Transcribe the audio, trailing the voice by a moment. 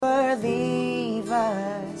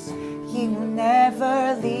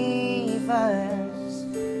never leave us.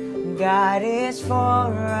 God is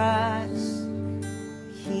for us.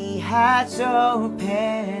 He has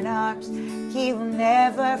open arms. He will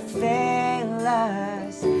never fail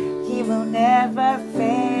us. He will never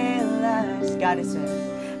fail us. God is with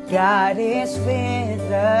us. God is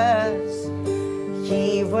with us.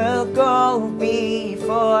 He will go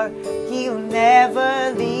before. He will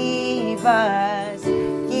never leave us.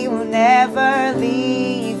 He will never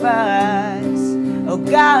leave us. Oh,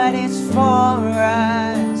 God is for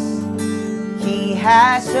us. He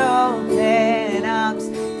has open arms.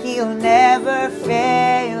 He'll never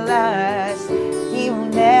fail us. He will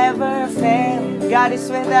never fail. God is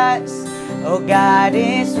with us. Oh, God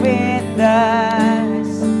is with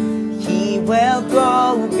us. He will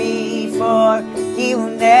go before. He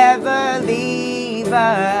will never leave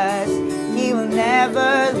us. He will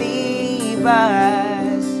never leave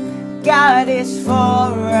us. God is for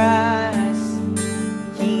us.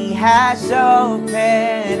 He has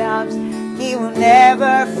open arms. He will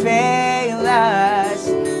never fail us.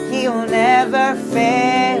 He will never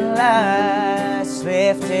fail us.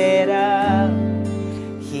 Lift it up.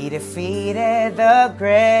 He defeated the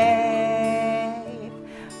grave,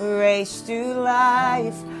 raised to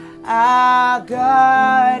life. Our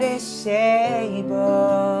God is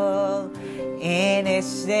able. In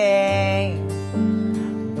His name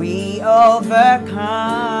we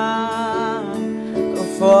overcome.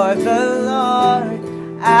 For the Lord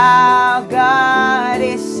our God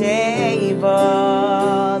is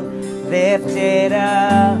able. Lift it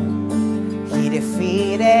up. He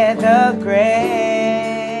defeated the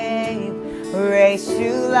grave, raised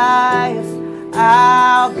to life.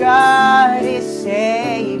 Our God is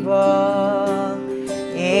able.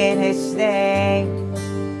 In His name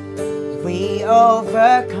we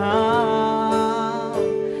overcome.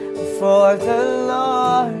 For the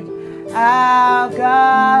Lord our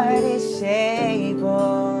God is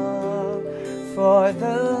able. For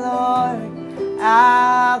the Lord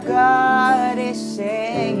our God is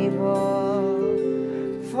able.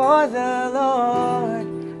 For the Lord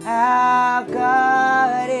our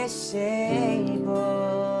God is able.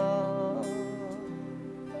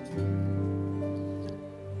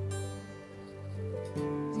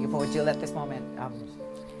 Sige po, would you let this moment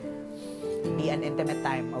be an intimate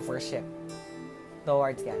time of worship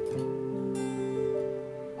towards God?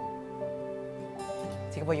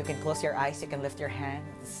 Sige po, you can close your eyes, you can lift your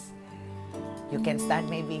hands. You can stand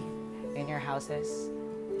maybe in your houses.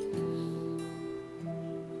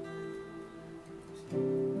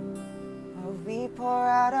 Oh, we pour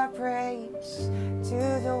out our praise to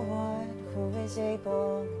the one who is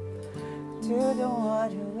able, to the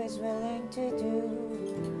one who is willing to do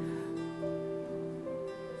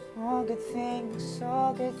all good things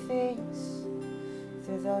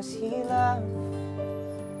to those He loves,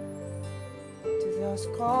 to those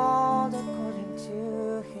called according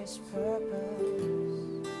to His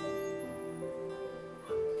purpose.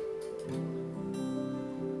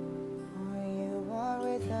 Oh, you are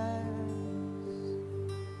with us.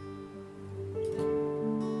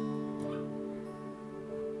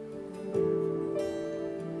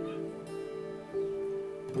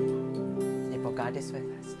 God is with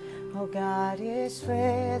us. Oh, God is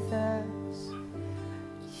with us.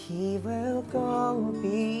 He will go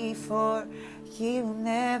before. He will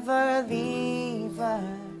never leave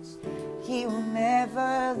us. He will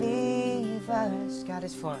never leave us. God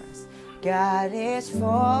is for us. God is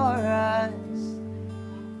for us.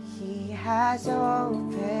 He has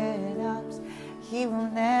open arms. He will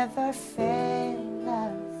never fail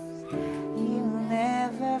us. He will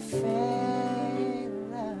never fail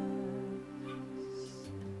us.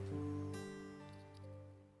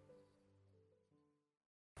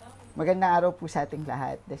 Magandang araw po sa ating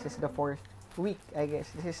lahat. This is the fourth week, I guess.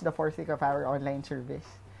 This is the fourth week of our online service.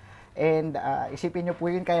 And isipin nyo po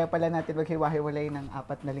yun, kaya pala natin maghiwa-hiwalay ng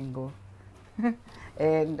 4 na linggo.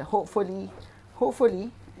 And hopefully,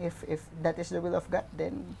 if that is the will of God,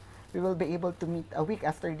 then we will be able to meet a week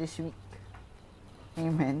after this week.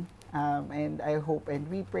 Amen. And I hope and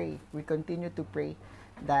we pray, we continue to pray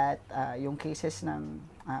that yung cases ng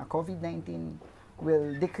COVID-19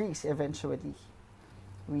 will decrease eventually.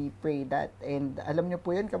 We pray that. And alam nyo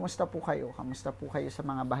po yun, kamusta po kayo? Kamusta po kayo sa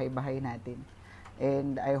mga bahay-bahay natin?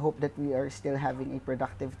 And I hope that we are still having a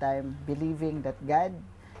productive time, believing that God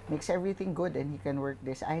makes everything good and He can work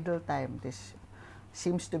this idle time. This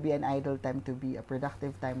seems to be an idle time to be a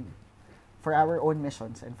productive time for our own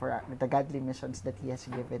missions and for the godly missions that He has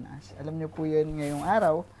given us. Alam nyo po yun ngayong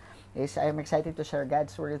araw is I am excited to share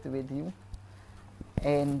God's Word with you.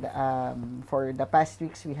 And for the past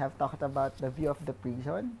weeks, we have talked about the view of the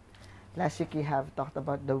prison. Last week we have talked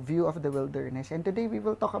about the view of the wilderness, and today we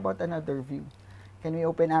will talk about another view. Can we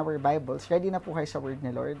open our Bibles? Ready na po kayo sa word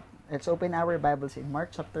ni Lord? Let's open our Bibles in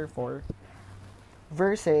Mark chapter 4,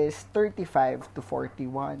 verses 35 to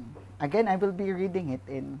 41. Again, I will be reading it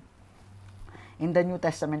in the New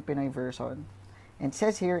Testament Pinoy version. And it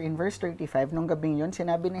says here in verse 35, nung gabing yun,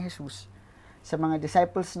 sinabi ni Jesus sa mga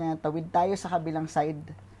disciples niya, tawid tayo sa kabilang side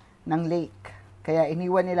ng lake. Kaya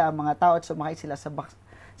iniwan nila ang mga tao at sumakay sila sa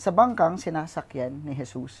bangkang sinasakyan ni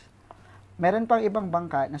Jesus. Meron pang ibang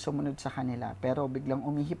bangka na sumunod sa kanila, pero biglang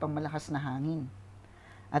umihip ang malakas na hangin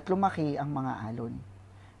at lumaki ang mga alon.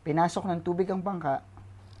 Pinasok ng tubig ang bangka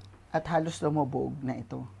at halos lumubog na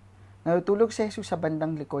ito. Natutulog si Jesus sa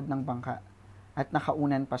bandang likod ng bangka at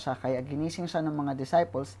nakaunan pa siya, kaya ginising siya ng mga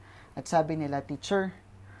disciples at sabi nila, Teacher,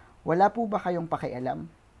 wala po ba kayong pakialam?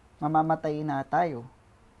 Mamamatay na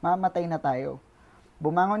tayo.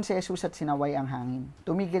 Bumangon si Jesus at sinaway ang hangin.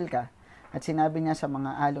 Tumigil ka. At sinabi niya sa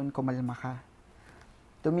mga alon, kumalma ka.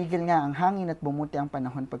 Tumigil nga ang hangin at bumuti ang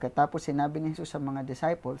panahon. Pagkatapos sinabi ni Jesus sa mga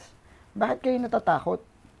disciples, bakit kayo natatakot?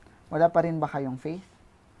 Wala pa rin ba kayong faith?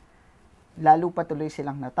 Lalo patuloy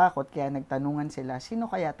silang natakot, kaya nagtanungan sila, sino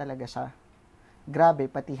kaya talaga siya? Grabe,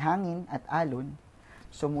 pati hangin at alon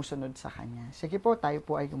sumusunod sa kanya. Sige po, tayo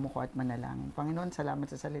po ay gumuko at manalangin. Panginoon, salamat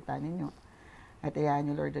sa salita ninyo. At ayahan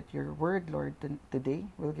niyo, Lord, that your word, Lord, today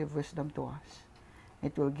will give wisdom to us.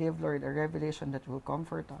 It will give, Lord, a revelation that will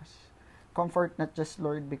comfort us. Comfort not just,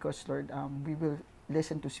 Lord, because, Lord, we will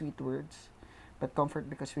listen to sweet words, but comfort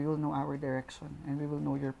because we will know our direction and we will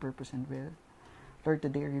know your purpose and will. Lord,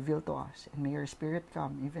 today reveal to us, and may your Spirit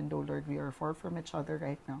come, even though, Lord, we are far from each other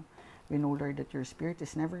right now. We know, Lord, that your Spirit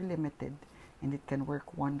is never limited, and it can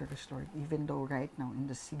work wonders, Lord, even though right now in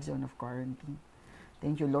the season of quarantine.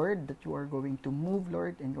 Thank you, Lord, that you are going to move,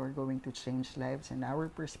 Lord, and you are going to change lives and our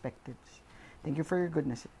perspectives. Thank you for your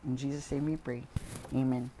goodness. In Jesus' name we pray.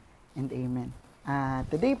 Amen and amen.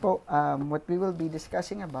 Today po, what we will be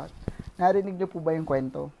discussing about, narinig niyo po ba yung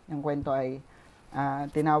kwento? Yung kwento ay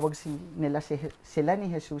tinawag sila ni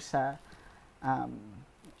Jesus sa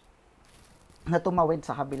na tumawid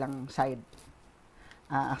sa kabilang side.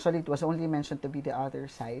 Actually, it was only mentioned to be the other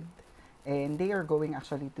side. And they are going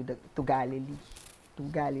actually to Galilee. To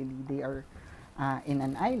Galilee. They are in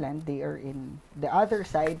an island, they are in the other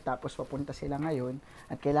side, tapos papunta sila ngayon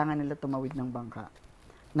at kailangan nila tumawid ng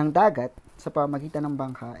dagat sa pamamagitan ng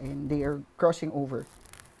bangka, and they are crossing over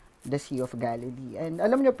the Sea of Galilee. And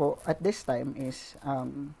alam nyo po, at this time is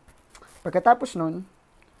pagkatapos nun,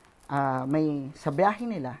 sa biyahe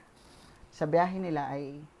nila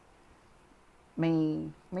ay may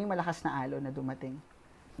malakas na alon na dumating.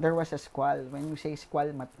 There was a squall. When you say squall,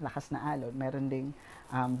 lakas na alon, meron ding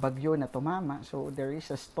bagyo na tumama. So, there is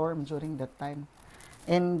a storm during that time.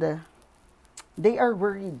 And they are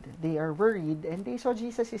worried. And they saw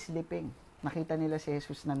Jesus is sleeping. Nakita nila si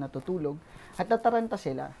Jesus na natutulog. At nataranta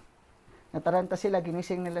sila,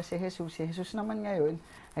 ginising nila si Jesus. Si Jesus naman ngayon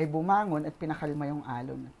ay bumangon at pinakalma yung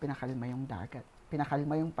alon, at pinakalma yung dagat,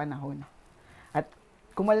 pinakalma yung panahon. At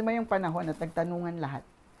kumalma yung panahon at nagtanungan lahat.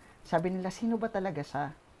 Sabi nila, sino ba talaga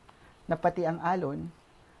siya? Na pati ang alon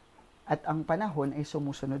at ang panahon ay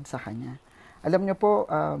sumusunod sa kanya. Alam niyo po,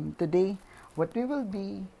 today, what we will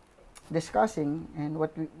be discussing and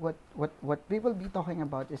what we will be talking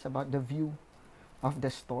about is about the view of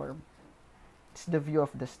the storm. It's the view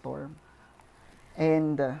of the storm.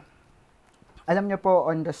 And alam niyo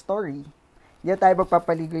po, on the story, hindi tayo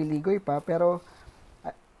magpapaligoy-ligoy pa, pero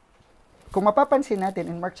kung mapapansin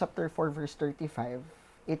natin in Mark chapter 4 verse 35,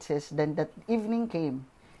 it says, then that evening came,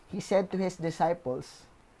 he said to his disciples,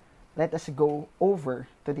 let us go over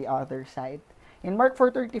to the other side. In Mark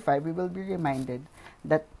 4:35, we will be reminded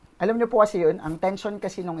that, alam niyo po kasi yun, ang tension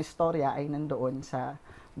kasi nung istorya ay nandoon sa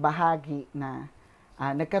bahagi na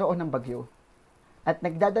nagkaroon ng bagyo. At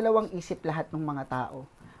nagdadalawang isip lahat ng mga tao.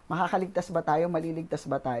 Makakaligtas ba tayo? Maliligtas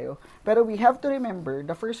ba tayo? Pero we have to remember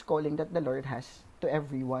the first calling that the Lord has to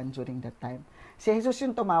everyone during that time. Si Jesus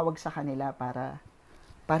yung tumawag sa kanila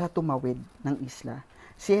para tumawid ng isla.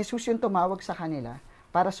 Si Jesus yung tumawag sa kanila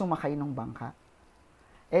para sumakay ng bangka.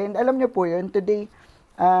 And alam niyo po yun, today,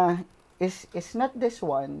 is not this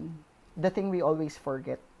one the thing we always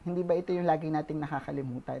forget? Hindi ba ito yung lagi nating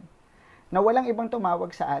nakakalimutan? Na walang ibang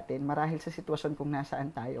tumawag sa atin marahil sa sitwasyon kung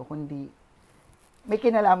nasaan tayo, kundi may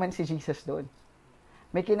kinalaman si Jesus doon.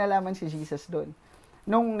 May kinalaman si Jesus doon.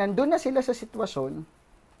 Nung nandun na sila sa sitwasyon,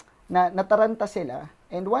 na nataranta sila,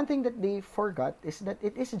 and one thing that they forgot is that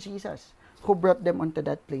it is Jesus who brought them onto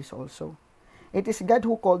that place also. It is God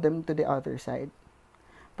who called them to the other side.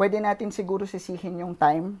 Pwede natin siguro sisihin yung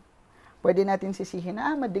time Pwede natin sisihin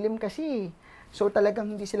na, madilim kasi. So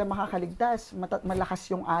talagang hindi sila makakaligtas. Malakas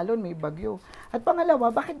yung alon, may bagyo. At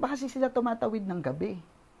pangalawa, bakit ba kasi sila tumatawid ng gabi?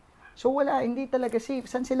 So wala, hindi talaga safe.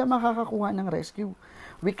 Saan sila makakakuha ng rescue?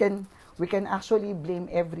 We can actually blame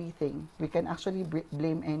everything. We can actually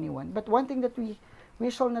blame anyone. But one thing that we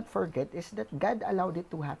shall not forget is that God allowed it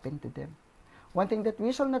to happen to them. One thing that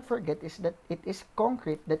we shall not forget is that it is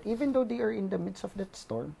concrete that even though they are in the midst of that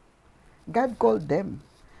storm, God called them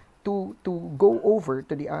to go over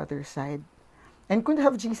to the other side. And could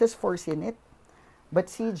have Jesus foreseen it, but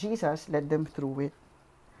see, Jesus led them through it.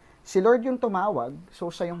 Si Lord yung tumawag,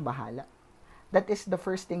 so siya yung bahala. That is the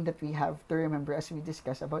first thing that we have to remember as we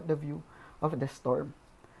discuss about the view of the storm.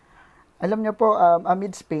 Alam niyo po,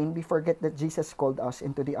 amidst pain, we forget that Jesus called us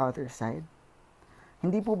into the other side.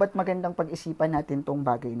 Hindi po ba't magandang pag-isipan natin tong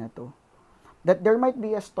bagay na to? That there might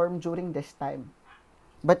be a storm during this time.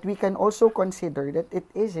 But we can also consider that it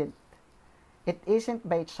isn't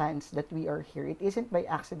by chance that we are here. It isn't by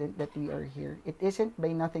accident that we are here. It isn't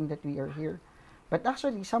by nothing that we are here. But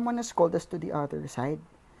actually, someone has called us to the other side.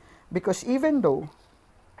 Because even though,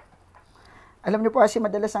 alam niyo po kasi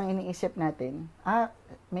madalas ang iniisip natin,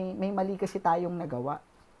 may mali kasi tayong nagawa.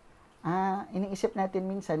 Iniisip natin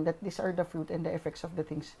minsan that these are the fruit and the effects of the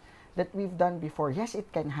things that we've done before. Yes, it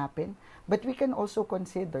can happen, but we can also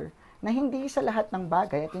consider na hindi sa lahat ng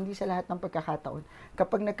bagay at hindi sa lahat ng pagkakataon,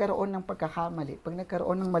 kapag nagkaroon ng pagkakamali, pag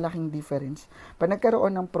nagkaroon ng malaking difference, pag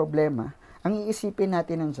nagkaroon ng problema, ang iisipin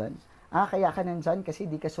natin nandyan, kaya ka nandyan kasi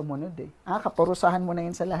di ka sumunod eh. Kaparusahan mo na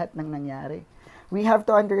yun sa lahat ng nangyari. We have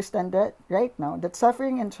to understand that right now, that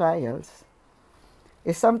suffering and trials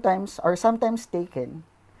is sometimes taken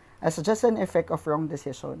as just an effect of wrong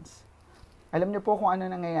decisions. Alam niyo po kung ano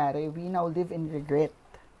nangyayari, we now live in regret,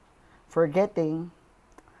 forgetting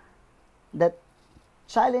that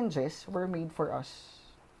challenges were made for us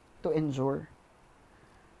to endure.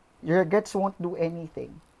 Your regrets won't do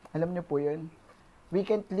anything. Alam niyo po yun? We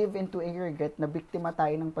can't live into a regret na biktima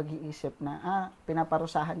tayo ng pag-iisip na,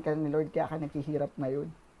 pinaparusahan ka ni Lord kaya ka naghihirap ngayon.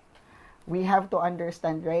 We have to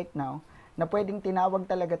understand right now na pwedeng tinawag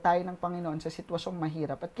talaga tayo ng Panginoon sa sitwasyong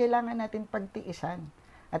mahirap at kailangan natin pagtiisan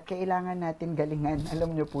at kailangan natin galingan.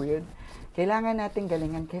 Alam niyo po yun? Kailangan natin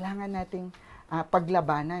galingan, kailangan nating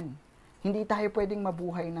paglabanan. Hindi tayo pwedeng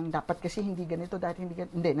mabuhay ng dapat kasi hindi ganito, dati hindi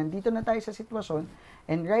ganito. Hindi, nandito na tayo sa sitwasyon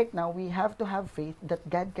and right now, we have to have faith that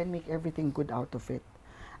God can make everything good out of it.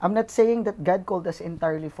 I'm not saying that God called us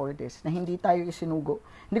entirely for this, na hindi tayo isinugo.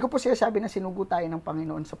 Hindi ko po sinasabi na sinugo tayo ng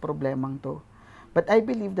Panginoon sa problemang to. But I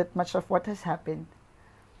believe that much of what has happened,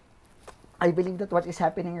 I believe that what is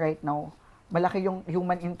happening right now, malaki yung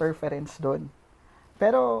human interference doon.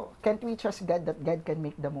 Pero, can't we trust God that God can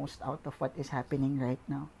make the most out of what is happening right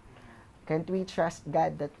now? Can't we trust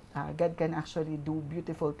God that God can actually do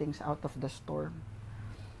beautiful things out of the storm?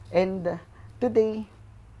 And today,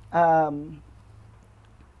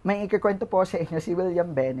 may ikikwento po sa inyo si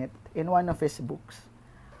William Bennett in one of his books.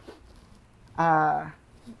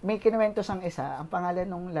 May kinuwento siyang isa, ang pangalan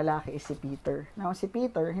ng lalaki is si Peter. Now, si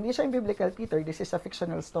Peter, hindi siya yung biblical Peter, this is a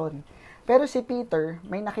fictional story. Pero si Peter,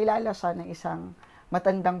 may nakilala siya ng isang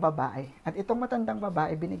matandang babae. At itong matandang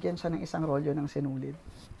babae, binigyan siya ng isang rolyo ng sinulid.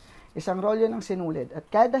 Isang rolyo ng sinulid. At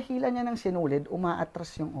kada hila niya ng sinulid,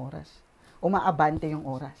 umaatras yung oras. Umaabante yung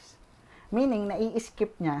oras. Meaning,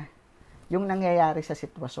 nai-skip niya yung nangyayari sa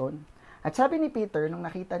sitwasyon. At sabi ni Peter, nung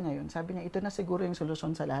nakita niya yun, sabi niya, ito na siguro yung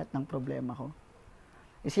solusyon sa lahat ng problema ko.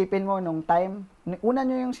 Isipin mo, nung time, una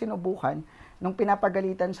niya yung sinubukan, nung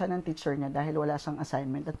pinapagalitan siya ng teacher niya dahil wala siyang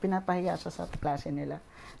assignment at pinapahiya siya sa klase nila.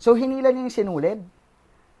 So, hinila niya yung sinulid.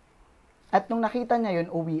 At nung nakita niya yun,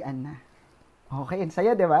 uwian na. Okay,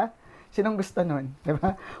 saya, di ba? Sinong gusto nun? Di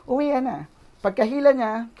ba? Uwian na. Pagkahila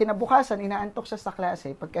niya, kinabukasan, inaantok siya sa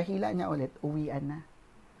klase. Pagkahila niya ulit, uwian na.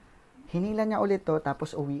 Hinila niya ulit to,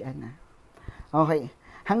 tapos uwian na. Okay.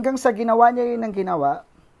 Hanggang sa ginawa niya yun ng ginawa,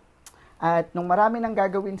 at nung marami nang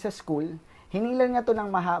gagawin sa school, hinila niya to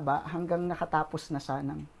ng mahaba hanggang nakatapos na siya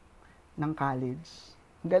ng college.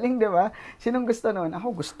 Galing, di ba? Sinong gusto nun?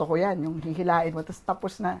 Ako, gusto ko yan. Yung hihilain mo,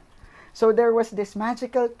 tapos na. So, there was this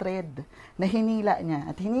magical thread na hinila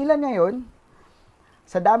niya. At hinila niya yun,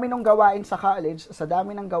 sa dami ng gawain sa college, sa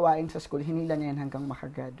dami ng gawain sa school, hinila niya yan hanggang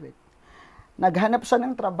makagraduate. Naghanap siya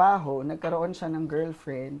ng trabaho, nagkaroon siya ng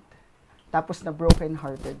girlfriend, tapos na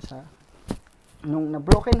broken-hearted siya. Nung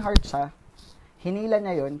na-broken heart siya, hinila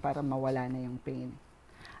niya yon para mawala na yung pain.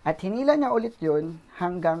 At hinila niya ulit yun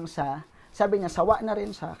hanggang sa, sabi niya, sawa na rin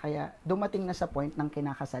siya, kaya dumating na sa point ng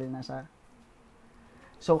kinakasal na siya.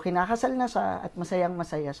 So, kinakasal na siya at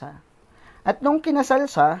masayang-masaya siya. At nung kinasal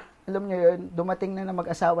siya, alam niyo yun, dumating na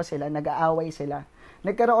mag-asawa sila, nag-aaway sila.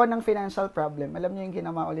 Nagkaroon ng financial problem. Alam niyo yung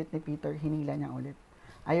ginawa ulit ni Peter, hinila niya ulit.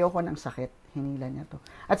 Ayoko ng sakit, hinila niya to.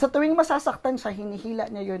 At sa tuwing masasaktan siya, hinihila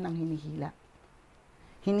niya yon ng hinihila.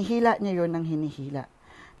 Hinihila niya yon ng hinihila.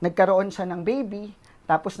 Nagkaroon siya ng baby,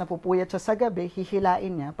 tapos napupuyat siya sa gabi,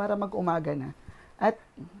 hihilain niya para mag-umaga na. At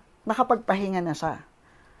nakapagpahinga na siya.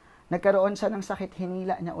 Nagkaroon siya ng sakit,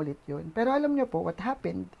 hinila niya ulit yun. Pero alam niyo po, what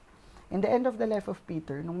happened? In the end of the life of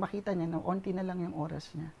Peter, nung makita niya na onti na lang yung oras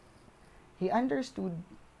niya, he understood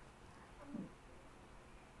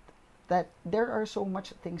that there are so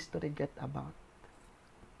much things to regret about.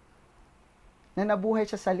 Na nabuhay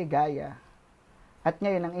siya sa ligaya, at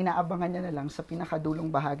ngayon, ang inaabangan niya na lang sa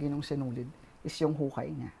pinakadulong bahagi ng sinulid is yung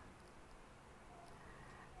hukay niya.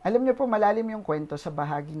 Alam niyo po, malalim yung kwento sa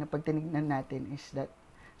bahagi na pag tinignan natin is that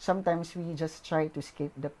sometimes we just try to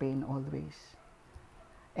escape the pain always.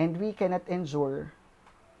 And we cannot endure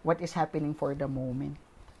what is happening for the moment.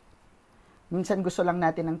 Minsan gusto lang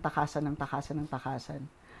natin ng takasan, ng takasan, ng takasan.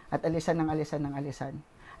 At alisan ng alisan, ng alisan.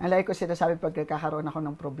 Ang lagi ko sinasabi pag kakaroon ako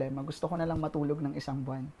ng problema, gusto ko na lang matulog ng 1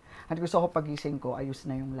 buwan. At gusto ko pagising ko, ayos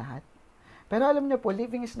na yung lahat. Pero alam niyo po,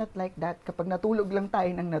 living is not like that. Kapag natulog lang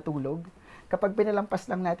tayo ng natulog, kapag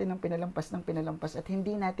pinalampas lang natin ng pinalampas at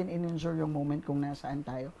hindi natin in-enjoy yung moment kung nasaan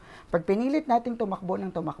tayo. Pag pinilit natin tumakbo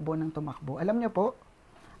ng tumakbo, alam niyo po,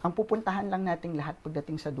 ang pupuntahan lang nating lahat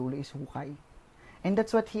pagdating sa dulo is hukay. And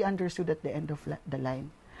that's what he understood at the end of the line.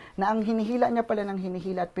 Na ang hinihila niya pala ng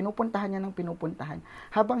hinihila at pinupuntahan niya ng pinupuntahan,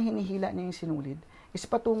 habang hinihila niya yung sinulid, is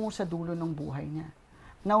patungo sa dulo ng buhay niya.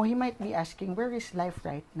 Now, he might be asking, where is life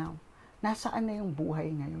right now? Nasaan na yung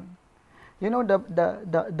buhay ngayon? You know,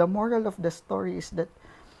 the moral of the story is that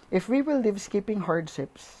if we will live skipping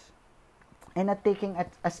hardships and not taking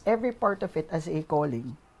as every part of it as a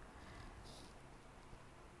calling,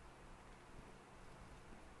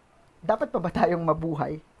 dapat pa ba tayong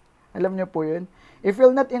mabuhay? Alam niyo po yun? If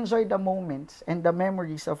we'll not enjoy the moments and the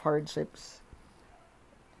memories of hardships,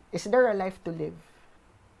 is there a life to live?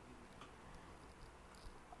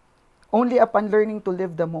 Only upon learning to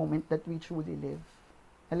live the moment that we truly live.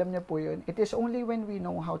 Alam niyo po yun? It is only when we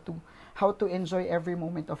know how to enjoy every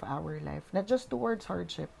moment of our life. Not just towards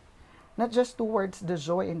hardship. Not just towards the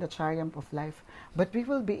joy and the triumph of life. But we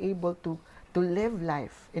will be able to live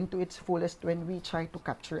life into its fullest when we try to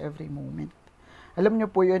capture every moment. Alam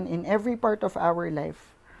niyo po yun, in every part of our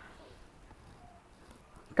life,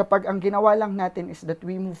 kapag ang ginawa lang natin is that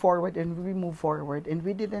we move forward and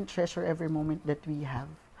we didn't treasure every moment that we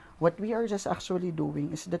have, what we are just actually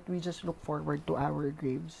doing is that we just look forward to our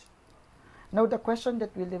graves. Now, the question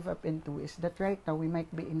that we live up into is that right now we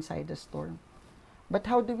might be inside a storm. But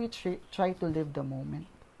how do we try to live the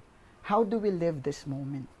moment? How do we live this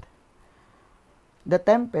moment? The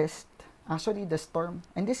tempest, actually the storm,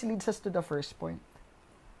 and this leads us to the first point.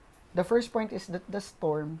 The first point is that the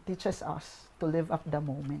storm teaches us to live up the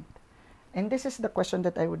moment. And this is the question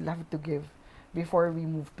that I would love to give before we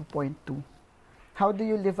move to point 2. How do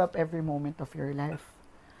you live up every moment of your life?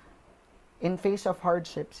 In face of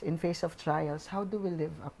hardships, in face of trials, how do we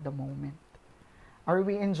live up the moment? Are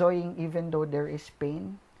we enjoying even though there is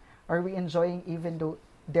pain? Are we enjoying even though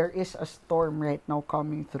there is a storm right now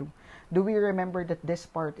coming through? Do we remember that this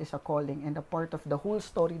part is a calling and a part of the whole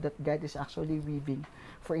story that God is actually weaving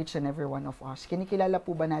for each and every one of us? Kinikilala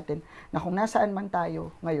po ba natin na kung nasaan man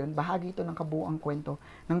tayo ngayon, bahagi ito ng kabuuang kwento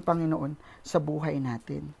ng Panginoon sa buhay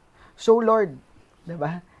natin? So Lord,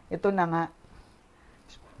 diba? Ito na nga.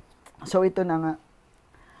 So ito na nga.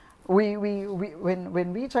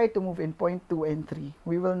 When we try to move in point 2 and 3,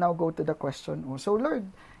 we will now go to the question. So Lord,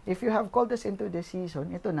 if you have called us into this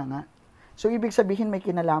season, ito na nga. So, ibig sabihin may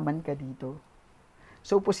kinalaman ka dito.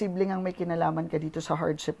 So, posibleng ang may kinalaman ka dito sa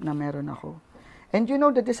hardship na meron ako. And you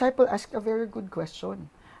know, the disciple asked a very good question.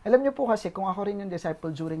 Alam niyo po kasi, kung ako rin yung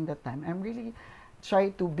disciple during that time, I'm really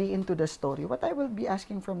try to be into the story. What I will be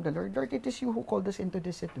asking from the Lord, Lord, it is you who called us into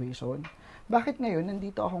this situation. Bakit ngayon,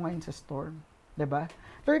 nandito ako ngayon sa storm? Diba?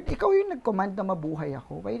 Lord, ikaw yung nag-command na mabuhay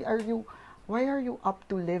ako. Why are you up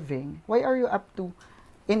to living? Why are you up to,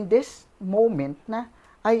 in this moment na,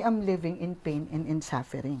 I am living in pain and in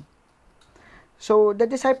suffering. So, the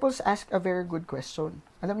disciples asked a very good question.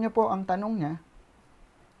 Alam niyo po, ang tanong niya,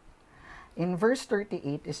 in verse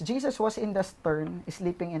 38, is Jesus was in the stern,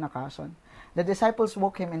 sleeping in a castle. The disciples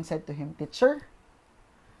woke him and said to him, Teacher,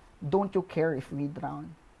 don't you care if we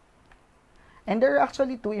drown? And there are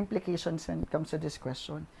actually 2 implications when it comes to this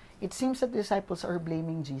question. It seems that the disciples are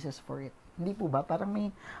blaming Jesus for it. Hindi po ba? Parang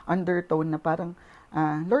may undertone na parang,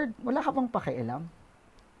 Lord, wala ka bang pakialam?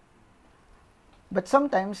 But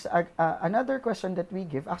sometimes, another question that we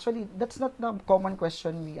give, actually, that's not the common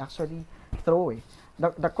question we actually throw.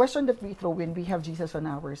 the question that we throw when we have Jesus on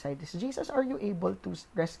our side is, Jesus, are you able to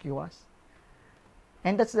rescue us?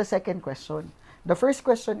 And that's the second question. The first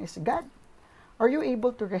question is, God, are you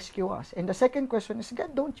able to rescue us? And the second question is,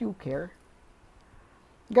 God, don't you care?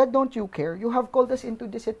 God, don't you care? You have called us into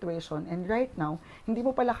this situation, and right now, hindi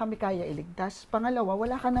mo pala kami kaya iligtas. Pangalawa,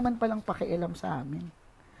 wala ka naman palang pakialam sa amin.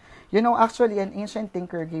 You know, actually, an ancient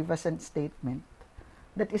thinker gave us a statement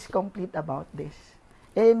that is complete about this.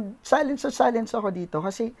 And silence ako dito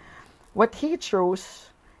kasi what he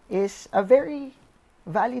chose is a very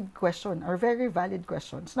valid question, or very valid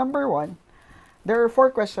questions. Number one, there are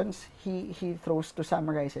 4 questions he throws to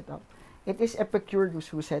summarize it up. It is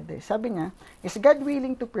Epicurus who said this. Sabi niya, is God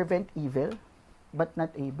willing to prevent evil, but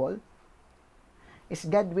not able? Is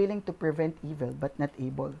God willing to prevent evil, but not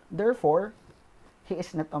able? Therefore, He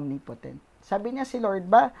is not omnipotent. Sabi niya, si Lord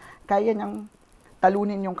ba, kaya niyang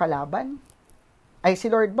talunin yung kalaban? Ay, si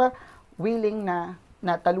Lord ba, willing na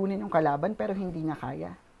talunin yung kalaban, pero hindi niya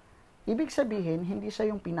kaya? Ibig sabihin, hindi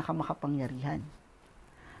siya yung pinakamakapangyarihan.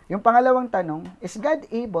 Yung pangalawang tanong, is God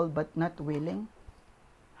able, but not willing?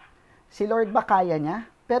 Si Lord ba kaya niya,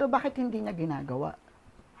 pero bakit hindi niya ginagawa?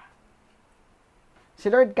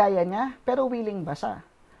 Si Lord kaya niya, pero willing ba siya?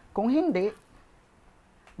 Kung hindi,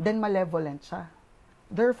 then malevolent siya.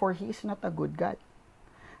 Therefore, He is not a good God.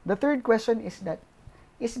 The third question is that,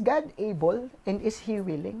 is God able and is He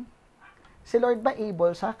willing? Si Lord ba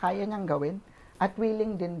able siya, kaya niyang gawin, at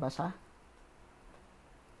willing din ba siya?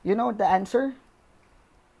 You know the answer?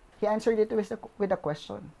 He answered it with a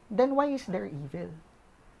question. Then why is there evil?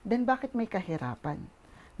 Then bakit may kahirapan?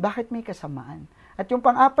 Bakit may kasamaan? At yung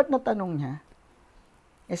pang-apat na tanong niya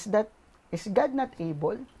is that, is God not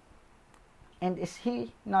able? And is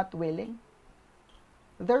He not willing?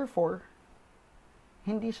 Therefore,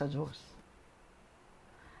 hindi siya Diyos.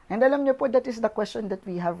 And alam niyo po, that is the question that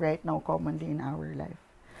we have right now commonly in our life.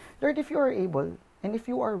 Lord, if you are able, and if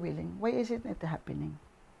you are willing, why is it not happening?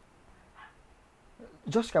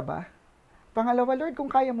 Diyos ka ba? Pangalawa, Lord, kung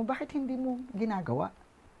kaya mo, bakit hindi mo ginagawa?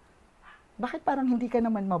 Bakit parang hindi ka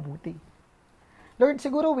naman mabuti? Lord,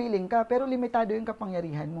 siguro willing ka, pero limitado yung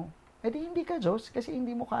kapangyarihan mo. E di hindi ka Diyos, kasi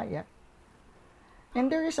hindi mo kaya. And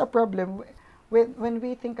there is a problem when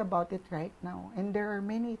we think about it right now. And there are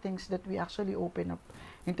many things that we actually open up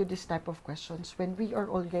into this type of questions. When we are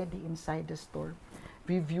already inside the storm,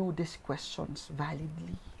 we view these questions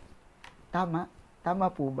validly. Tama? Tama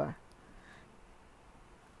po ba?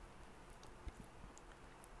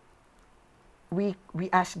 We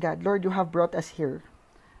ask God, Lord, you have brought us here.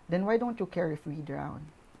 Then why don't you care if we drown?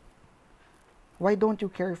 Why don't you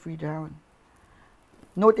care if we drown?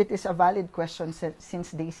 Note, it is a valid question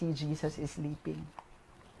since they see Jesus is sleeping.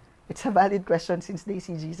 It's a valid question since they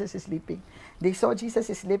see Jesus is sleeping. They saw Jesus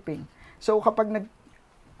is sleeping. So kapag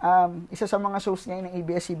isa sa mga shows ngayon ng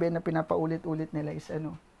ABS-CBN na pinapaulit-ulit nila is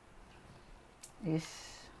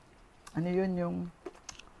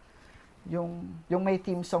yung may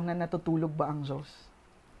theme song na natutulog ba ang Diyos?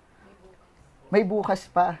 May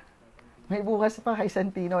bukas pa. May bukas pa kay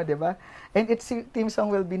Santino, di ba? And its theme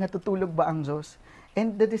song will be Natutulog ba ang Diyos?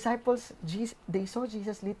 And the disciples, they saw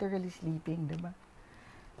Jesus literally sleeping, di ba?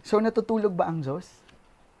 So, natutulog ba ang Diyos?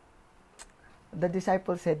 The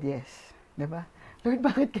disciples said yes, di ba? Lord,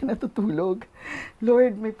 bakit ka natutulog?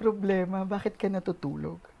 Lord, may problema. Bakit ka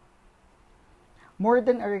natutulog? More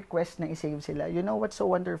than a request na isave sila. You know what's so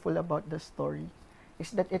wonderful about the story?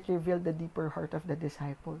 Is that it revealed the deeper heart of the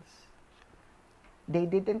disciples. They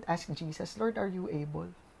didn't ask Jesus, Lord, are you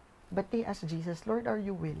able? But they asked Jesus, Lord, are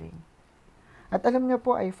you willing? At alam niyo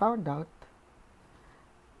po, I found out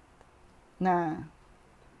na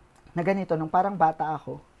ganito, nung parang bata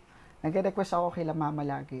ako, nag-request ako kay mama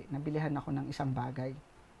lagi na bilihan ako ng isang bagay.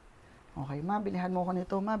 Okay, ma, bilihan mo ko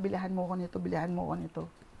nito, ma, bilihan mo ko nito, bilihan mo ko nito.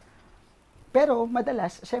 Pero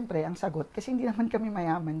madalas, syempre, ang sagot, kasi hindi naman kami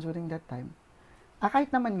mayaman during that time.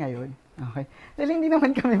 Kahit naman ngayon, okay, dahil hindi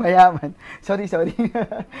naman kami mayaman, sorry,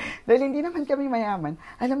 dahil hindi naman kami mayaman,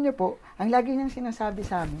 alam niyo po, ang lagi niyang sinasabi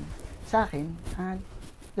sa akin,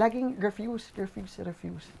 laging refuse.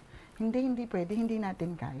 Hindi pwede, hindi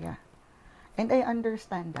natin kaya. And I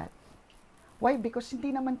understand that. Why? Because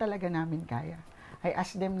hindi naman talaga namin kaya. I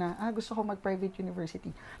ask them na, gusto ko mag-private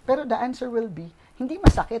university. Pero the answer will be, hindi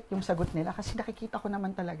masakit yung sagot nila kasi nakikita ko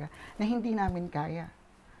naman talaga na hindi namin kaya.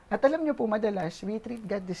 At alam niyo po, madalas, we treat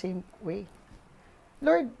God the same way.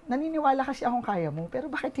 Lord, naniniwala kasi akong kaya mo,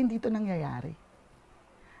 pero bakit hindi ito nangyayari?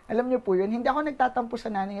 Alam niyo po yun, hindi ako nagtatampo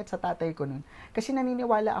sa nanay at sa tatay ko nun. Kasi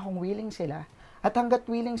naniniwala akong willing sila, at hanggat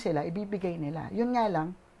willing sila, ibibigay nila. Yun nga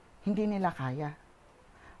lang, hindi nila kaya.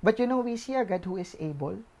 But you know, we see a God who is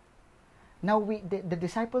able. Now, the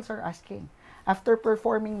disciples are asking, After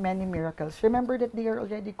performing many miracles, remember that they are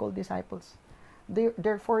already called disciples.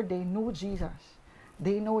 Therefore, they knew Jesus.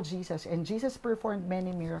 They know Jesus. And Jesus performed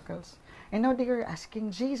many miracles. And now they are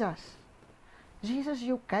asking Jesus, Jesus,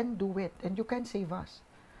 you can do it. And you can save us.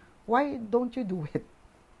 Why don't you do it?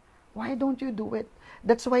 Why don't you do it?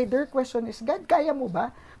 That's why their question is, God, kaya mo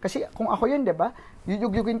ba? Kasi kung ako yun, di ba?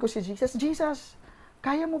 Yuyugyugin ko si Jesus. Jesus,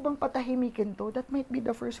 kaya mo bang patahimikin to? That might be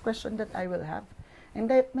the first question that I will have. And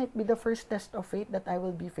that might be the first test of faith that I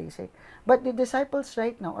will be facing. But the disciples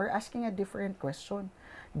right now are asking a different question.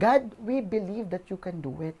 God, we believe that you can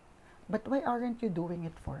do it. But why aren't you doing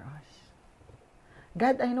it for us?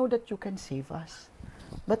 God, I know that you can save us.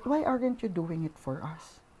 But why aren't you doing it for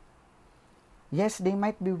us? Yes, they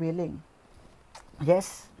might be willing.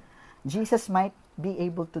 Yes, Jesus might be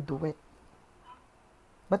able to do it.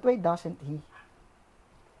 But why doesn't He?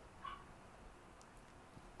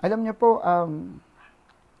 Alam niyo po,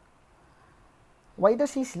 why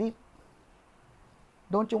does He sleep?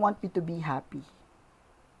 Don't you want me to be happy?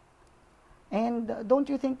 And don't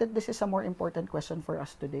you think that this is a more important question for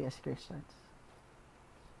us today as Christians?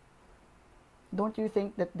 Don't you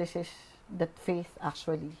think that that faith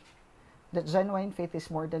actually, that genuine faith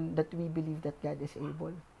is more than that we believe that God is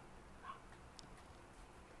able?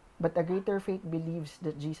 But a greater faith believes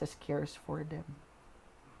that Jesus cares for them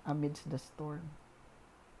amidst the storm.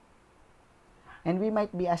 And we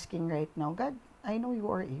might be asking right now, God, I know you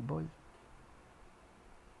are able.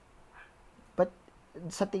 But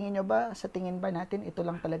sa tingin ba natin, ito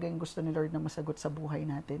lang talaga yung gusto ni Lord na masagot sa buhay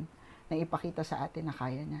natin, na ipakita sa atin na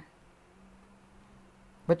kaya niya?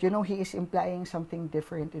 But you know, He is implying something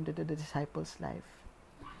different into the disciples' life.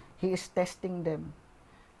 He is testing them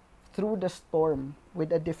through the storm with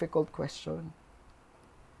a difficult question.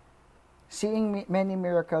 Seeing many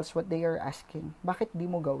miracles, what they are asking, bakit di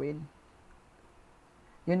mo gawin?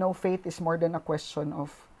 You know, faith is more than a question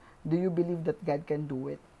of, do you believe that God can do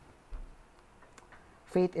it?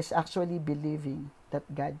 Faith is actually believing that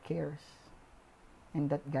God cares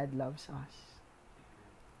and that God loves us.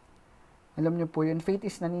 Alam niyo po yun, faith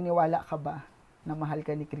is naniniwala ka ba na mahal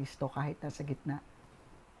ka ni Kristo kahit nasa gitna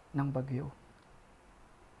ng bagyo?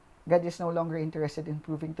 God is no longer interested in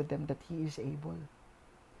proving to them that He is able.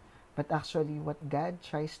 But actually, what God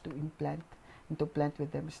tries to plant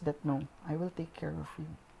with them is that, no, I will take care of you.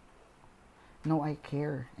 No, I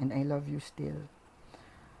care and I love you still.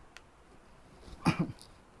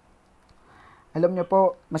 Alam niyo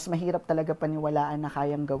po, mas mahirap talaga paniwalaan na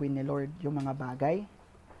kayang gawin ni Lord yung mga bagay.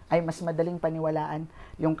 Ay mas madaling paniwalaan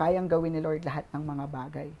yung kayang gawin ni Lord lahat ng mga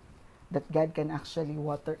bagay. That God can actually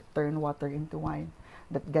turn water into wine.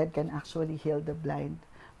 That God can actually heal the blind.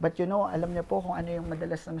 But you know, alam niyo po kung ano yung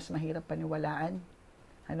madalas na mas mahirap paniwalaan?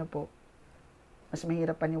 Ano po? Mas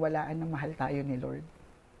mahirap paniwalaan na mahal tayo ni Lord.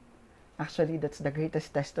 Actually, that's the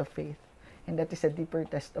greatest test of faith. And that is a deeper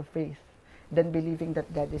test of faith than believing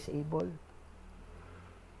that God is able.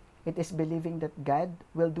 It is believing that God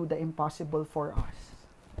will do the impossible for us.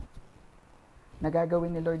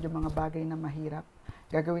 Nagagawin ni Lord yung mga bagay na mahirap.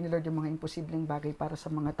 Gagawin ni Lord yung mga imposibleng bagay para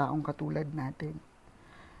sa mga taong katulad natin.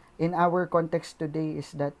 In our context today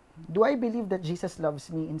is that, do I believe that Jesus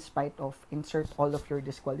loves me in spite of, insert all of your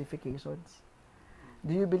disqualifications?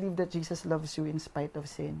 Do you believe that Jesus loves you in spite of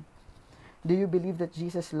sin? Do you believe that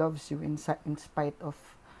Jesus loves you in spite of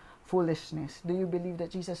foolishness? Do you believe that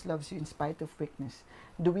Jesus loves you in spite of weakness?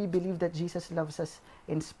 Do we believe that Jesus loves us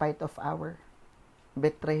in spite of our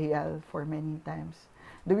betrayal for many times?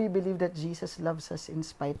 Do we believe that Jesus loves us in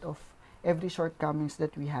spite of every shortcomings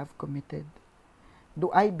that we have committed? Do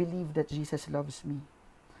I believe that Jesus loves me?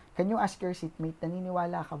 Can you ask your seatmate,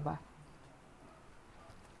 naniniwala ka ba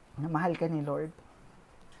na mahal ka ni Lord?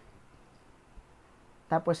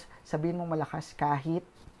 Tapos sabihin mo malakas, kahit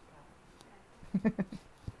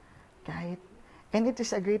kahit. And it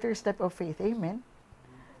is a greater step of faith. Amen?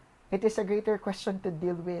 It is a greater question to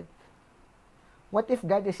deal with. What if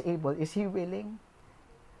God is able? Is He willing?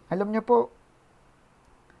 Alam niyo po,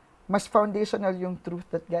 mas foundational yung truth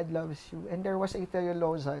that God loves you. And there was a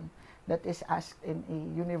theologian that is asked in a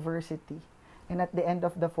university. And at the end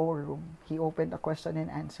of the forum, he opened a question and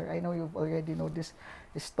answer. I know you've already know this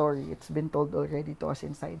story. It's been told already to us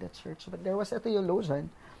inside the church. But there was a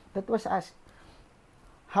theologian that was asked,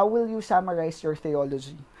 how will you summarize your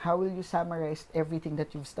theology? How will you summarize everything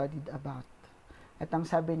that you've studied about? At ang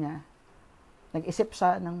sabi niya, nag-isip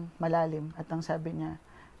siya ng malalim. At ang sabi niya,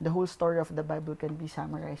 the whole story of the Bible can be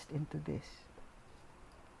summarized into this.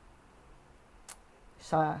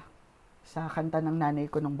 Sa kanta ng nanay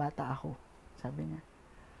ko nung bata ako, sabi niya.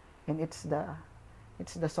 And it's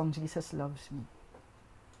the song Jesus Loves Me.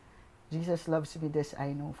 Jesus loves me, this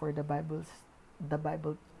I know, for the Bible the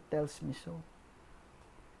Bible tells me so.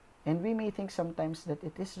 And we may think sometimes that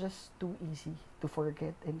it is just too easy to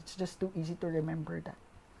forget and it's just too easy to remember that.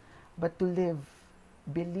 But to live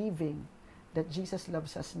believing that Jesus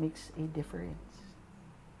loves us makes a difference.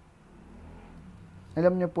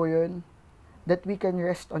 Alam niyo po yun, that we can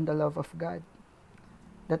rest on the love of God.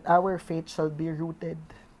 That our faith shall be rooted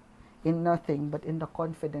in nothing but in the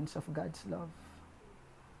confidence of God's love.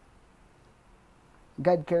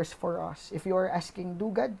 God cares for us. If you are asking, do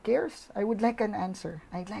God cares? I would like an answer.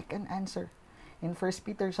 I'd like an answer. In 1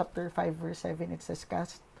 Peter chapter 5 verse 7, it says,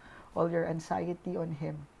 cast all your anxiety on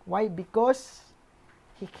Him. Why? Because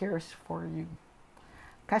He cares for you.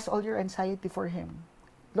 Cast all your anxiety for Him.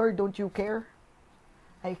 Lord, don't you care?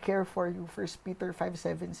 I care for you. 1 Peter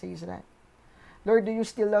 5:7 says that. Lord, do you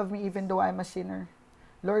still love me even though I'm a sinner?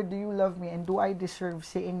 Lord, do you love me and do I deserve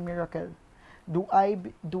seeing miracle? Do I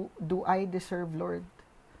deserve, Lord,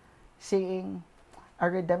 seeing a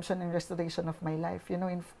redemption and restoration of my life? You know,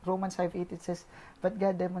 in Romans 5:8 it says, but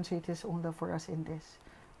God demonstrated His own love for us in this.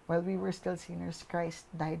 While we were still sinners, Christ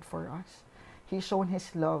died for us. He's shown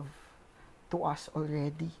His love to us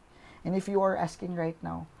already. And if you are asking right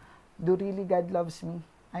now, do really God loves me?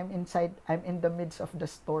 I'm in the midst of the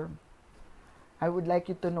storm. I would like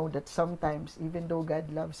you to know that sometimes, even though God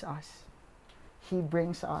loves us, He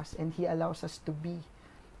brings us and He allows us to be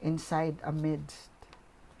inside amidst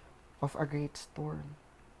of a great storm.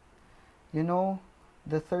 You know,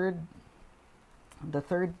 the third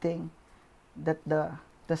thing that the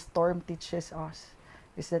storm teaches us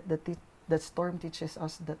is that the storm teaches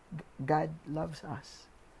us that God loves us.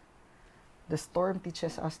 The storm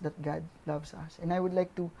teaches us that God loves us. And I would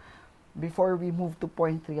like to, before we move to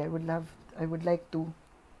point 3, I would like to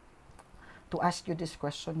ask you this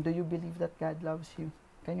question. Do you believe that God loves you?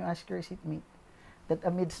 Can you ask your seatmate that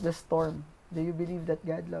amidst the storm, do you believe that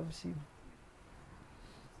God loves you?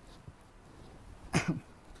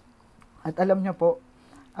 At alam niyo po,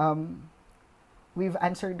 we've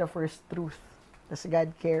answered the first truth. Does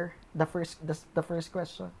God care? The first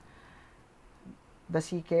question. Does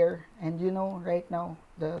He care? And you know, right now,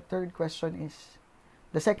 the second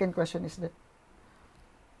question is that,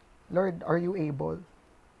 Lord, are you able?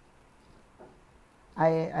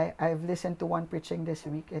 I've listened to one preaching this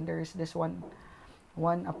week, and there is this one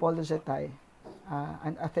apologetai,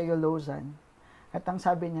 a theologian. At ang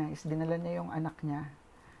sabi niya is, dinala niya yung anak niya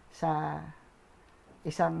sa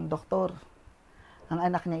isang doktor. Ang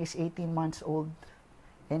anak niya is 18 months old,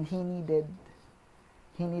 and he needed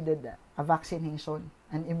a vaccination,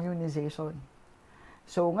 an immunization.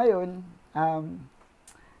 So ngayon,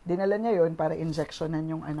 dinala niya yon para injectionan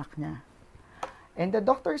yung anak niya. And the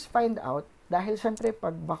doctors find out, dahil syempre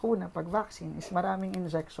pag vaccine is maraming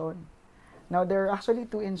injection. Now, there are actually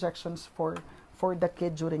 2 injections for the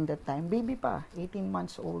kid during that time. Baby pa, 18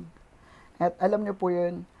 months old. At alam niyo po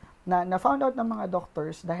yun, na found out ng mga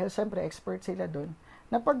doctors, dahil syempre expert sila dun,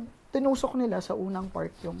 na pag tinusok nila sa unang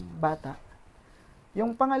part yung bata,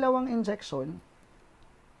 yung pangalawang injection,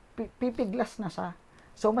 pipiglas na siya.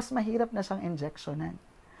 So, mas mahirap na siyang injectionan.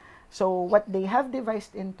 So, what they have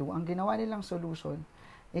devised into, ang ginawa nilang solution,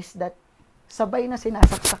 is that sabay na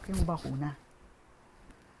sinasaksak yung bakuna.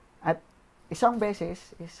 At isang beses,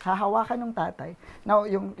 is hahawakan ng tatay. Now,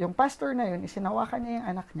 yung pastor na yun, isinawakan niya yung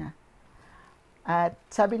anak niya. At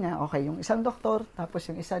sabi niya, okay, yung isang doktor, tapos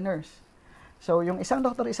yung isang nurse. So, yung isang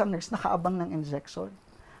doktor, isang nurse, nakaabang ng injection.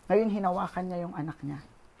 Ngayon, hinawakan niya yung anak niya.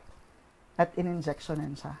 At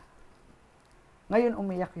in-injectionan siya. Ngayon,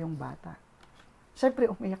 umiyak yung bata.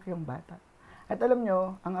 Siyempre, umiyak yung bata. At alam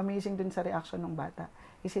nyo, ang amazing dun sa reaction ng bata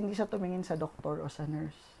is hindi siya tumingin sa doktor o sa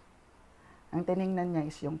nurse. Ang tiningnan niya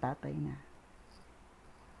is yung tatay niya.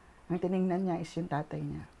 Ang tiningnan niya is yung tatay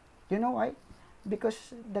niya. You know why?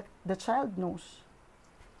 Because the child knows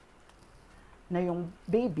na yung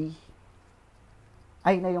baby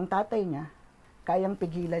na yung tatay niya kayang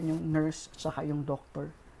pigilan yung nurse saka yung doctor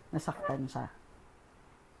na saktan siya.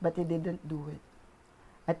 But he didn't do it.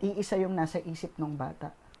 At iisa yung nasa isip ng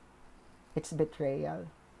bata. It's betrayal.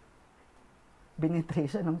 Binitray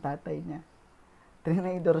siya ng tatay niya.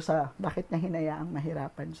 Trinidor sa bakit niya hinayaang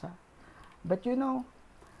mahirapan siya. But you know,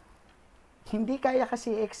 hindi kaya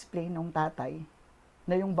kasi explain ng tatay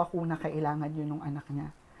na yung bakuna kailangan yun ng anak niya.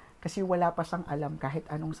 Kasi wala pa siyang alam kahit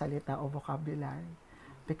anong salita o vocabulary.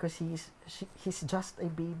 Because he's just a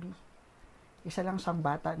baby. Isa lang siyang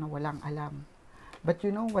bata na walang alam. But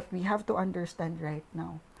you know, what we have to understand right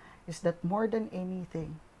now is that more than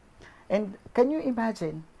anything, and can you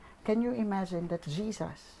imagine that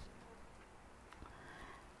Jesus,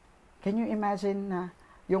 can you imagine na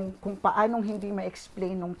yung kung paanong hindi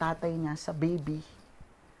ma-explain ng tatay niya sa baby,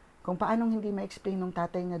 Kung paanong hindi ma-explain ng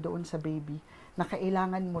tatay niya doon sa baby na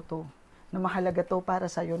kailangan mo to, na mahalaga to para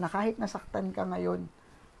sa'yo, na kahit nasaktan ka ngayon,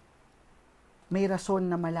 may rason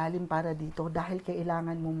na malalim para dito dahil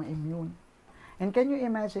kailangan mo ma-immune. And can you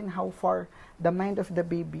imagine how far the mind of the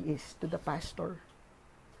baby is to the pastor?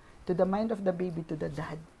 To the mind of the baby, to the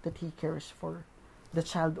dad that he cares for, the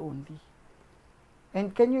child only.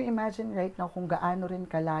 And can you imagine right now kung gaano rin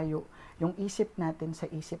kalayo yung isip natin sa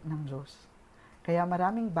isip ng Diyos? Kaya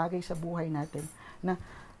maraming bagay sa buhay natin na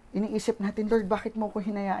iniisip natin, Lord, bakit mo ko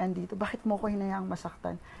hinayaan dito? Bakit mo ko hinayaang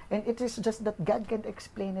masaktan? And it is just that God can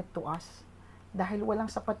explain it to us. Dahil walang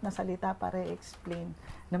sapat na salita para i-explain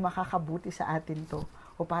na makakabuti sa atin to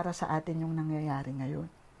o para sa atin yung nangyayari ngayon.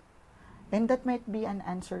 And that might be an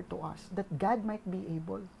answer to us, that God might be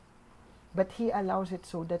able. But He allows it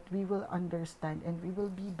so that we will understand and we will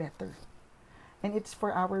be better. And it's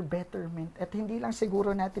for our betterment. At hindi lang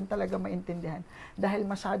siguro natin talaga maintindihan dahil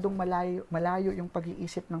masyadong malayo yung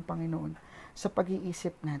pag-iisip ng Panginoon sa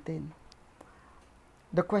pag-iisip natin.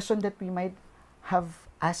 The question that we might have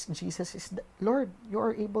asked Jesus is, Lord, you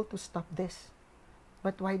are able to stop this.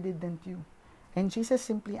 But why didn't you? And Jesus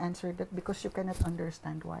simply answered that because you cannot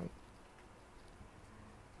understand why.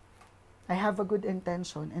 I have a good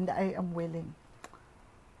intention and I am willing.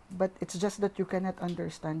 But it's just that you cannot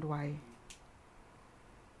understand why.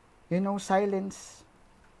 You know, silence,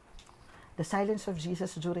 the silence of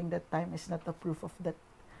Jesus during that time is not a proof of that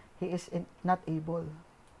He is not able.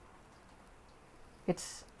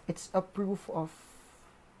 It's a proof of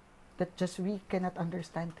that just we cannot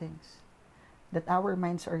understand things, that our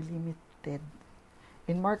minds are limited.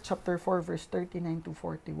 In Mark chapter 4, verse 39 to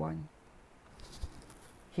 41,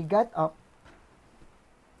 He got up.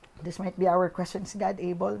 This might be our question, is God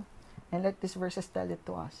able? And let these verses tell it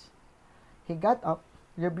to us. He got up,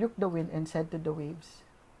 rebuked the wind, and said to the waves,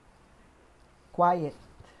 "Quiet,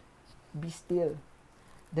 be still."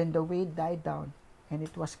 Then the wind died down, and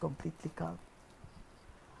it was completely calm.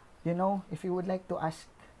 You know, if you would like to ask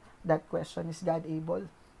that question, is God able?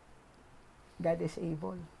 God is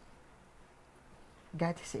able.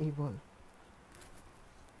 God is able.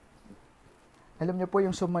 Alam niyo po,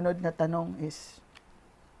 yung sumunod na tanong is,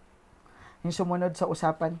 yung sumunod sa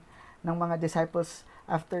usapan ng mga disciples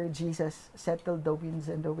after Jesus settled the winds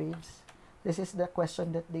and the waves. This is the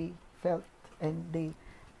question that they felt and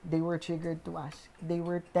they were triggered to ask. They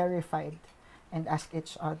were terrified and asked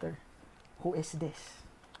each other, "Who is this?"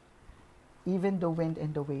 Even the wind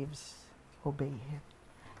and the waves obey Him.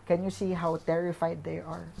 Can you see how terrified they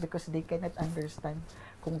are? Because they cannot understand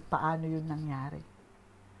kung paano yun nangyari.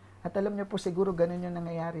 At alam niyo po, siguro ganun yung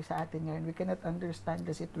nangyayari sa atin ngayon. We cannot understand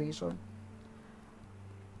the situation.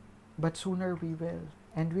 But sooner we will.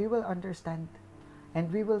 And we will understand. And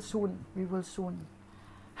we will soon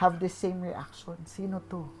have the same reaction. Sino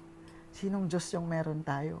to? Sinong Diyos yung meron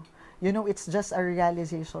tayo? You know, it's just a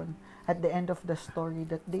realization at the end of the story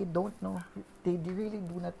that they don't know, they really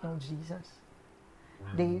do not know Jesus.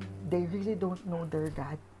 They really don't know their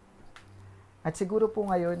God. At siguro po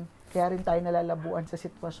ngayon, kaya rin tayo nalalabuan sa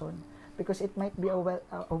sitwasyon because it might be a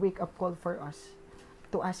wake-up call for us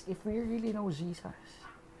to ask if we really know Jesus.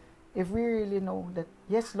 If we really know that,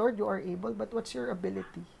 yes, Lord, you are able, but what's your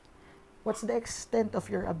ability? What's the extent of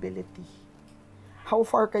your ability? How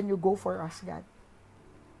far can you go for us, God?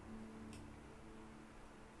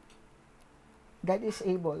 God is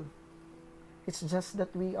able. It's just that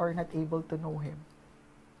we are not able to know Him.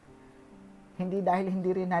 Hindi dahil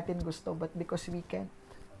hindi rin natin gusto, but because we can't.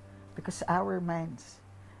 Because our minds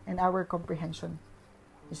and our comprehension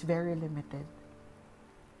is very limited.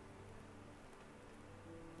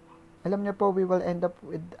 Alam niyo po, we will end up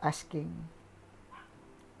with asking,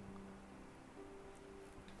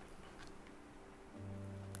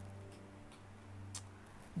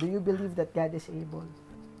 do you believe that God is able?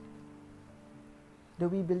 Do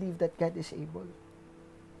we believe that God is able?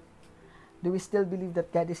 Do we still believe that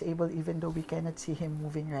God is able even though we cannot see Him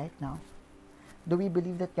moving right now? Do we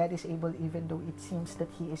believe that God is able even though it seems that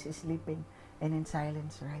He is sleeping and in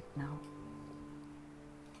silence right now?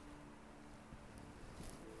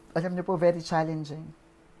 Alam niyo po, very challenging.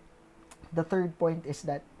 The third point is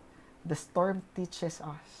that the storm teaches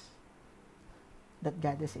us that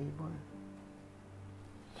God is able.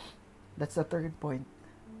 That's the third point.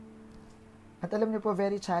 At alam niyo po,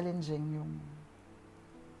 very challenging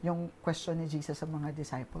yung question ni Jesus sa mga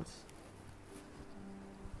disciples.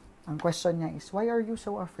 Ang question niya is, why are you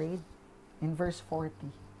so afraid? In verse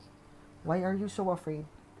 40. Why are you so afraid?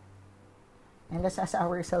 And let's ask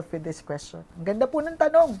ourselves with this question. Ang ganda po ng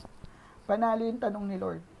tanong. Panalo yung tanong ni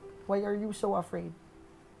Lord. Why are you so afraid?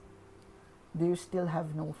 Do you still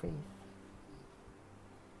have no faith?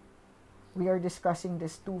 We are discussing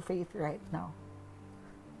this two faith right now.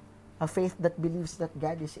 A faith that believes that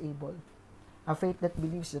God is able. A faith that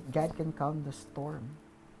believes that God can calm the storm.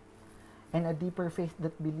 And a deeper faith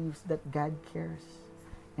that believes that God cares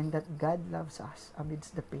and that God loves us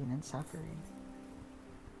amidst the pain and suffering.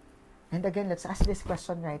 And again, let's ask this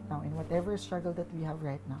question right now in whatever struggle that we have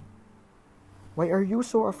right now. Why are you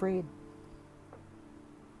so afraid?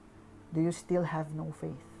 Do you still have no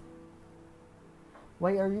faith?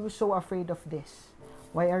 Why are you so afraid of this?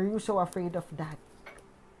 Why are you so afraid of that?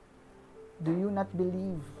 Do you not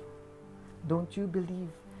believe? Don't you believe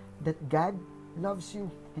that God loves you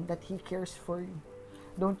and that He cares for you?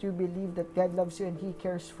 Don't you believe that God loves you and He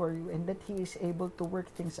cares for you and that He is able to work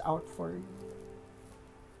things out for you?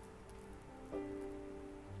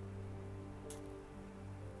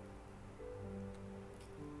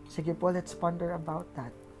 Sige po, let's ponder about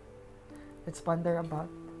that. Let's ponder about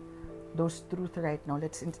those truths right now.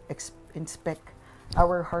 Let's inspect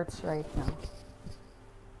our hearts right now.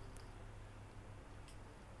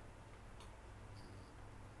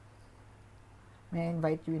 May I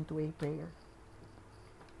invite you into a prayer?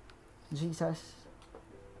 Jesus,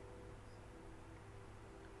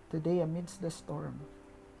 today amidst the storm,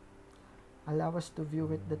 allow us to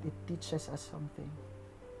view it that it teaches us something.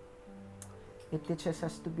 It teaches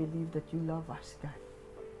us to believe that you love us, God.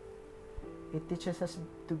 It teaches us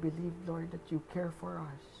to believe, Lord, that you care for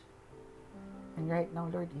us. And right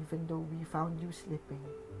now, Lord, even though we found you sleeping,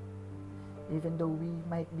 even though we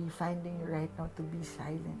might be finding you right now to be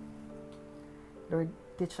silent, Lord,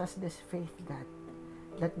 teach us this faith, God,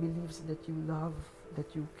 that believes that you love,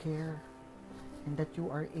 that you care, and that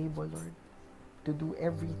you are able, Lord, to do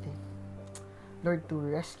everything. Lord, to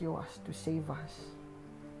rescue us, to save us,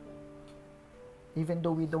 even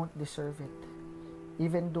though we don't deserve it.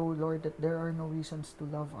 Even though, Lord, that there are no reasons to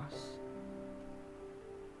love us.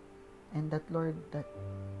 And that, Lord, that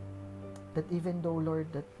even though,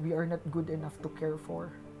 Lord, that we are not good enough to care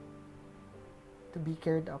for, to be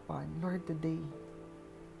cared upon, Lord, today,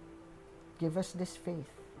 give us this faith.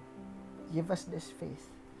 Give us this faith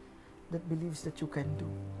that believes that you can do.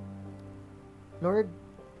 Lord,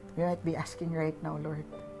 we might be asking right now, Lord,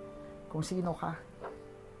 kung sino ka.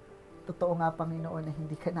 Totoo nga, Panginoon, na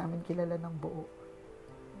hindi ka namin kilala ng buo.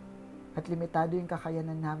 At limitado yung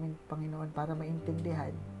kakayanan namin, Panginoon, para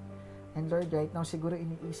maintindihan. And Lord, right now, siguro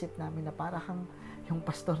iniisip namin na parang yung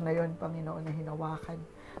pastor na yon, Panginoon, na hinawakan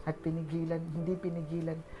at pinigilan, hindi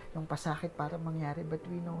pinigilan yung pasakit para mangyari. But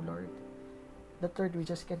we know, Lord, that, Lord, we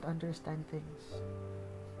just can't understand things.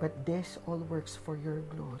 But this all works for your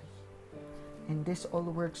glory. And this all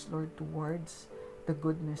works, Lord, towards the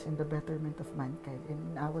goodness and the betterment of mankind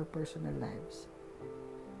in our personal lives.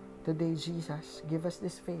 Today, Jesus, give us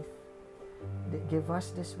this faith. Give us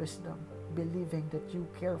this wisdom, believing that you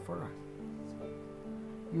care for us.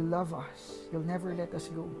 You love us. You'll never let us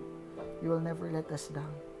go. You will never let us down.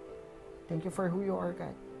 Thank you for who you are,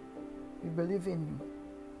 God. We believe in you.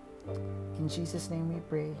 In Jesus' name we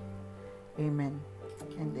pray. Amen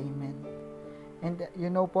and amen. And you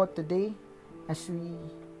know po, today,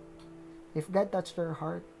 if God touched your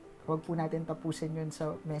heart, huwag po natin tapusin yun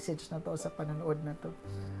sa message na to, sa panonood na to.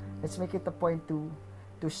 Let's make it a point to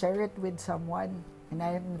share it with someone. And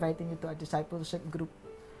I am inviting you to a discipleship group.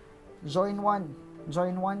 Join one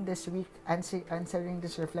this week, answering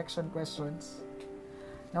these reflection questions.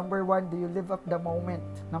 Number 1, do you live up the moment?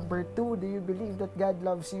 Number 2, do you believe that God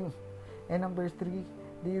loves you? And number 3,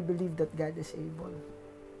 do you believe that God is able?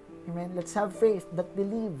 Amen. Let's have faith that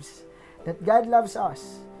believes that God loves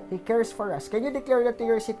us. He cares for us. Can you declare that to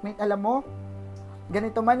your seatmate? Alam mo,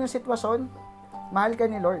 ganito man yung sitwasyon, mahal ka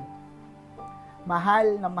ni Lord.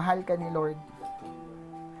 Mahal na mahal ka ni Lord.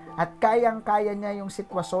 At kayang-kaya niya yung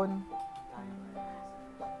sitwasyon.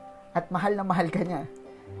 At mahal na mahal ka niya.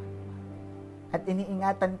 At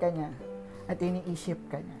iniingatan ka niya. At iniisip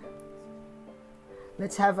ka niya.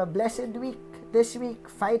 Let's have a blessed week. This week,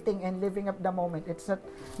 fighting and living up the moment. It's not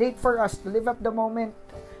late for us to live up the moment.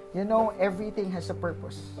 You know, everything has a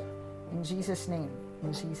purpose. In Jesus' name.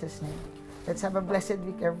 In Jesus' name. Let's have a blessed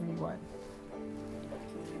week, everyone.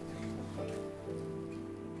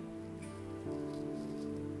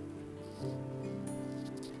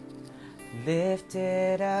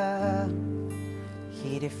 Lifted up,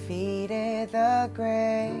 He defeated the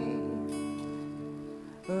grave,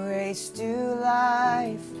 raised to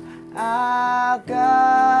life, our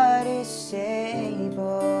God is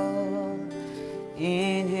able.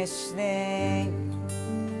 In His name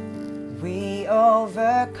we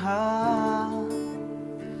overcome,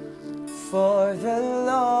 for the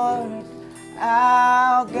Lord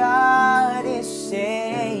our God is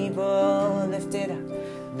able.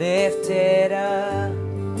 lifted up.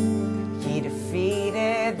 He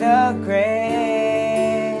defeated the grave,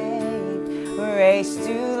 raised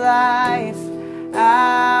to life.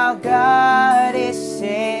 Our God is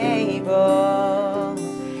able.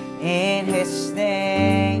 In His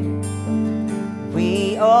name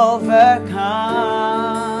we overcome.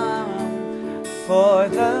 For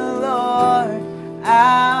the Lord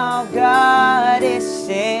our God is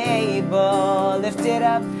able. Lifted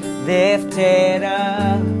up, lifted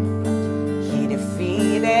up. He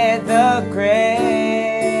defeated the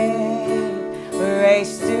grave,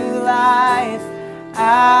 raised to life.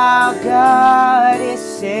 Our God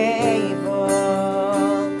is able.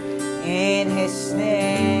 In His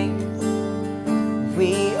name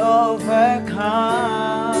we overcome.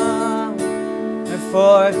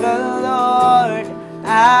 For the Lord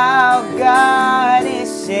our God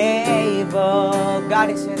is able. God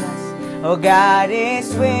is with us. Oh, God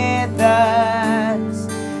is with us.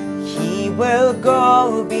 He will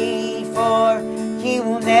go before. He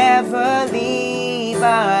will never leave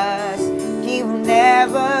us. He will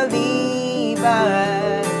never leave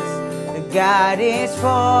us. God is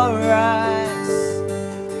for us.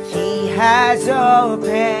 He has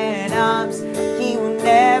open arms. He will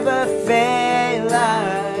never fail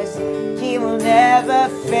us. He will never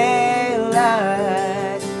fail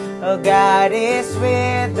us. Oh, God is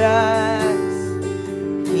with us.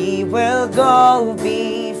 He will go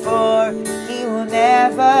before. He will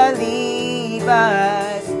never leave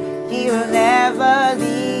us. He will never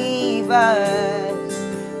leave us.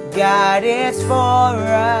 God is for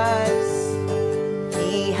us.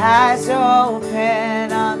 He has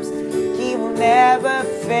open arms. He will never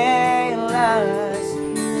fail us.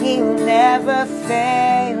 He will never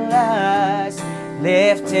fail us.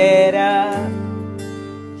 Lifted up.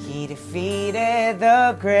 He defeated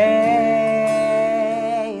the grave,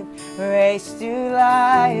 raised to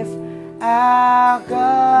life. Our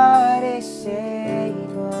God is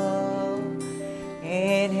able.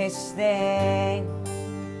 In His name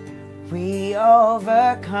we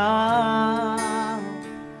overcome.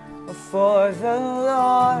 For the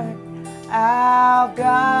Lord our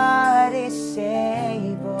God is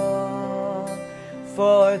able.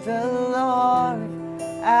 For the Lord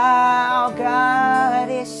our God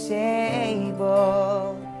is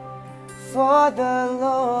able. For the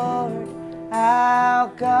Lord our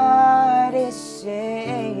God is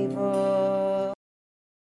able.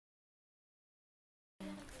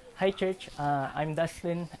 Hi church, I'm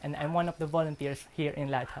Dustin and I'm one of the volunteers here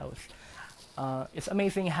in Lighthouse. It's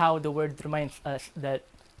amazing how the word reminds us that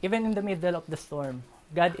even in the middle of the storm,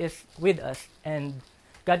 God is with us and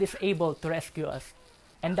God is able to rescue us,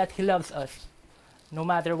 and that He loves us no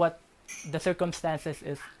matter what the circumstances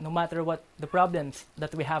is, no matter what the problems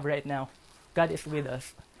that we have right now. God is with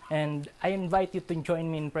us. And I invite you to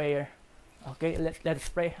join me in prayer. Okay, let's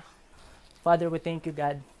pray. Father, we thank you,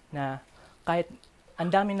 God, na kahit ang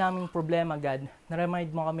dami naming problema, God,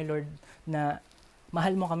 na-remind mo kami, Lord, na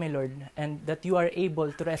mahal mo kami, Lord, and that you are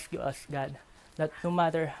able to rescue us, God. That no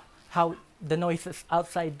matter how the noises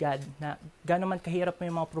outside, God, na gaano man kahirap mo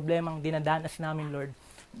yung mga problemang dinadanas namin, Lord,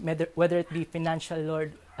 whether it be financial,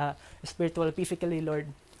 Lord, spiritual, physically, Lord,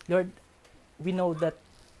 we know that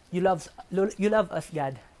you love us,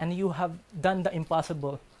 God, and you have done the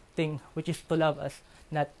impossible thing, which is to love us,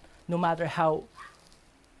 that no matter how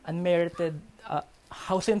unmerited,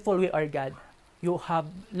 how sinful we are, God, you have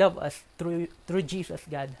loved us through Jesus,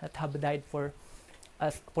 God, that have died for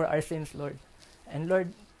us, for our sins, Lord. And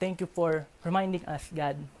Lord, thank you for reminding us,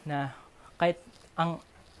 God, na kahit ang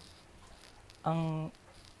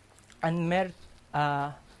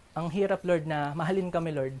hirap, Lord, na mahalin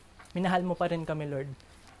kami, Lord, minahal mo pa rin kami, Lord,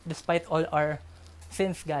 despite all our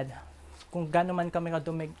sins, God. Kung gano'n man kami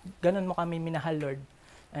kadumig, gano'n mo kami minahal, Lord.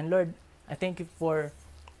 And Lord, I thank you for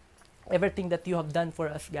everything that you have done for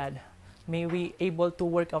us, God. May we able to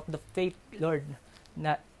work out the faith, Lord,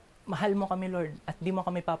 na mahal mo kami, Lord, at di mo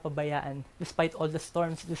kami papabayaan despite all the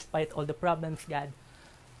storms, despite all the problems, God.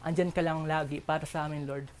 Andyan ka lang lagi para sa amin,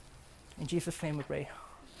 Lord. In Jesus' name we pray.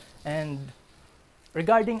 And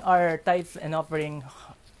regarding our tithes and offering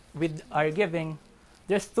with our giving,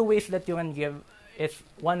 there's two ways that you can give. It's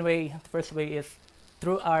one way, the first way is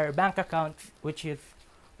through our bank account, which is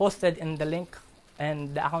posted in the link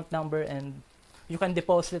and the account number, and you can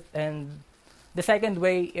deposit. And the second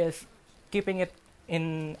way is keeping it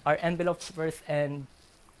in our envelopes first and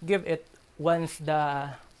give it once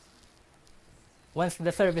the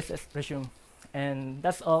service is resumed. And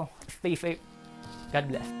that's all. Stay safe. God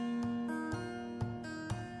bless.